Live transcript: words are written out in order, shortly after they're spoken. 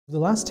For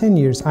the last 10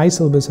 years,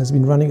 iSyllabus has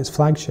been running its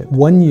flagship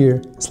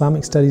one-year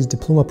Islamic Studies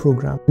Diploma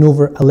programme in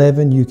over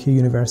 11 UK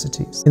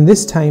universities. In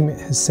this time, it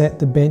has set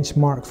the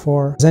benchmark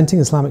for presenting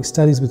Islamic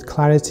studies with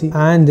clarity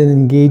and an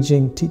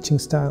engaging teaching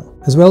style,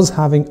 as well as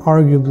having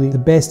arguably the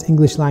best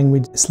English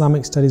language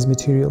Islamic studies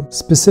material,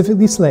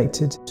 specifically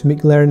selected to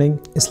make learning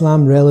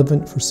Islam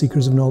relevant for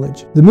seekers of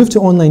knowledge. The move to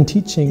online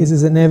teaching is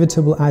as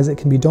inevitable as it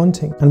can be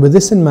daunting, and with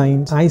this in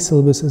mind,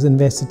 iSyllabus has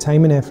invested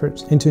time and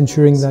effort into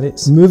ensuring that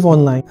its move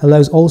online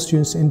allows all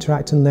students to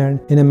interact and learn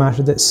in a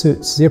manner that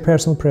suits their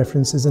personal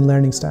preferences and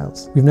learning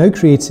styles. We've now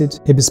created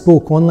a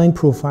bespoke online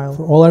profile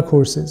for all our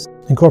courses,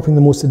 incorporating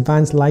the most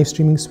advanced live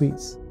streaming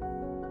suites.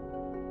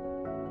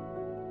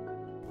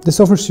 This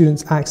offers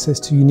students access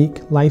to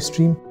unique live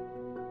stream,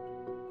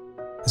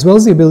 as well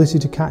as the ability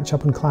to catch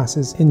up on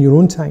classes in your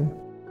own time.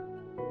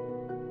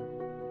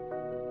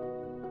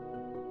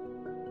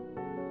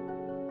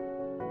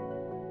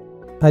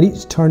 At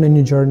each turn in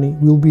your journey,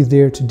 we'll be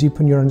there to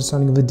deepen your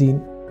understanding of the Deen.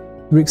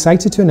 We're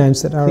excited to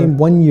announce that our acclaimed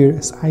one-year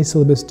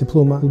iSyllabus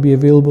Diploma will be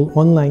available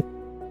online,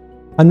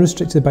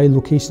 unrestricted by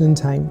location and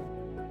time.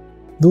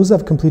 Those that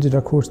have completed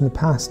our course in the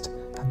past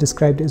have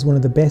described it as one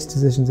of the best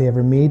decisions they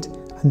ever made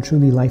and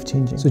truly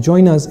life-changing. So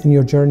join us in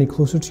your journey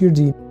closer to your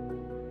Deen,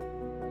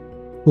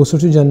 closer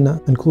to Jannah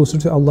and closer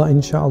to Allah,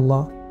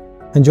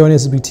 inshaAllah, and join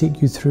us as we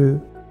take you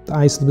through the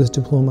iSyllabus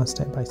Diploma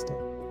step by step.